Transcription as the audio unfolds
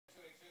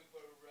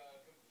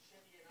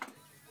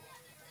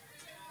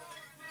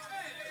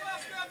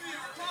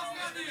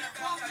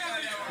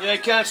Yeah,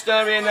 can't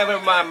stand here, never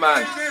mind,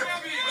 man.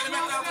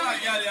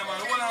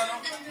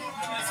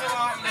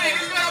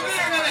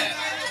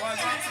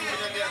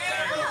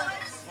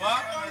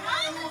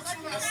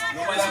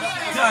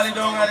 Charlie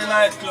down at the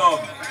nightclub.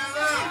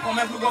 Come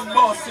and we go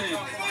boss it.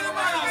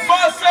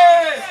 Boss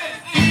it!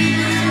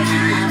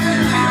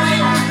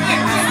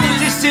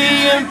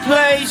 Decent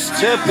place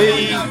to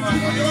be.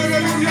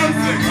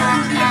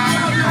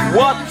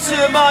 What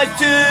am I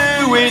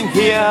doing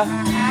here?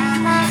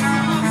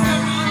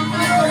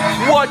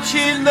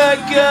 Watching the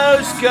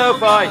girls go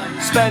by,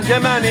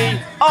 spending money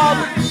on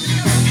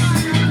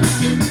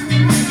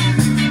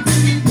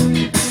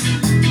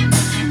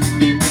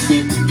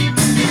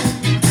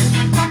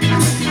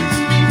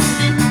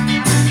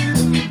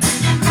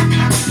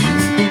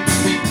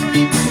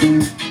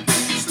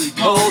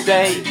all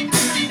day.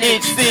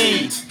 It's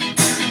the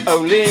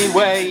only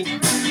way.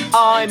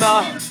 I'm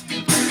a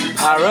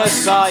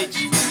parasite.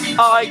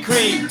 I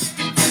creep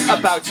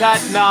about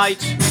at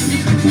night.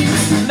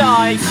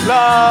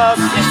 Nightclub,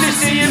 is this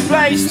the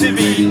place to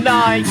be?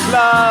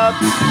 Nightclub,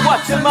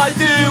 what am I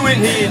doing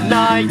here?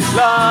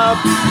 Nightclub,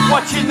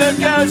 watching the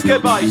girls go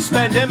by,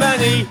 spending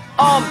money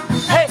on.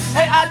 Hey,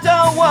 I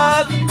don't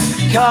work,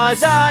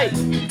 cause I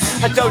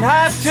don't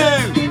have to.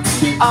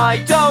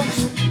 I don't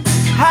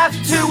have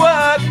to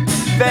work,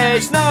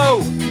 there's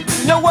no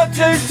work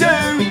to do.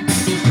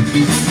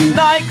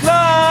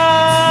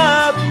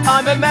 Nightclub,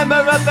 I'm a member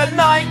of the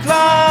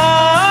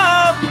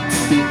nightclub.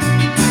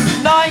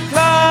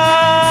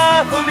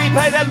 Nightclub, fully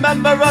paid a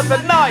member of the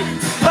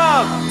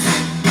nightclub.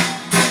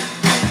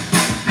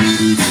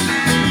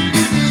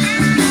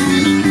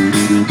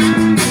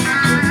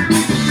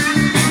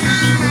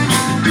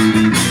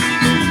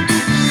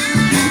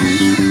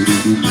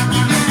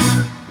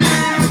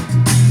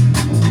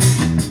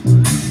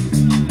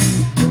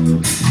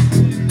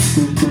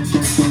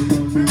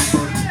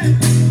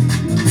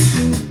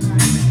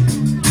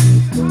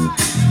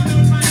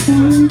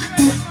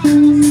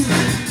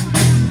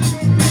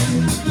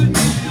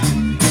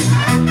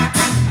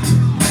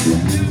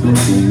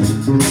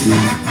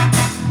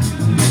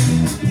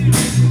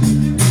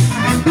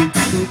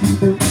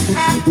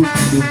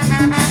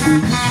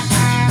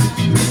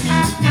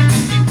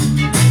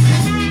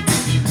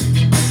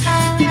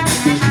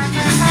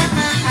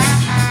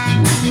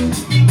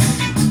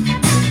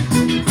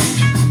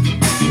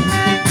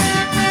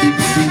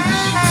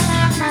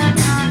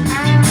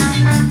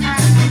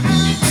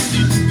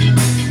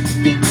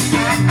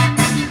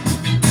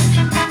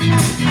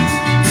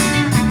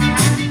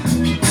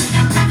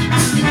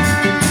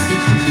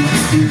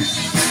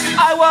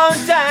 I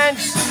won't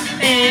dance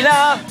in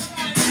a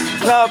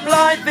club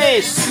like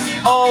this.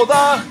 All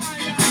the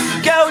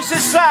girls are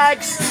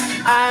slags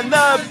and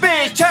the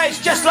beer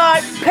tastes just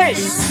like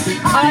piss.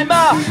 I'm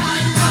a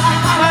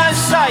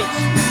sight.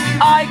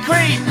 I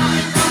creep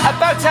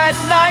about at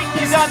night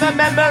cause I'm a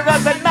member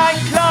of the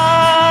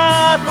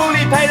nightclub.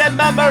 Fully paid a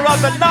member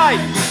of the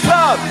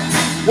nightclub.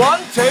 1,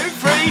 2,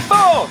 3,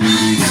 4.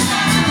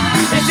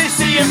 Is this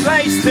the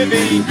place to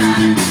be?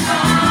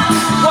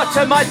 What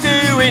am I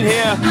doing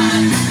here?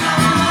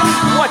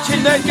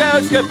 Watching the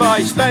girls go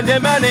by,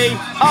 spending money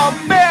on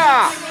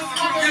beer!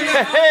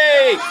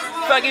 Hey,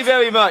 thank you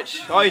very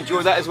much. I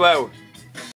enjoyed that as well.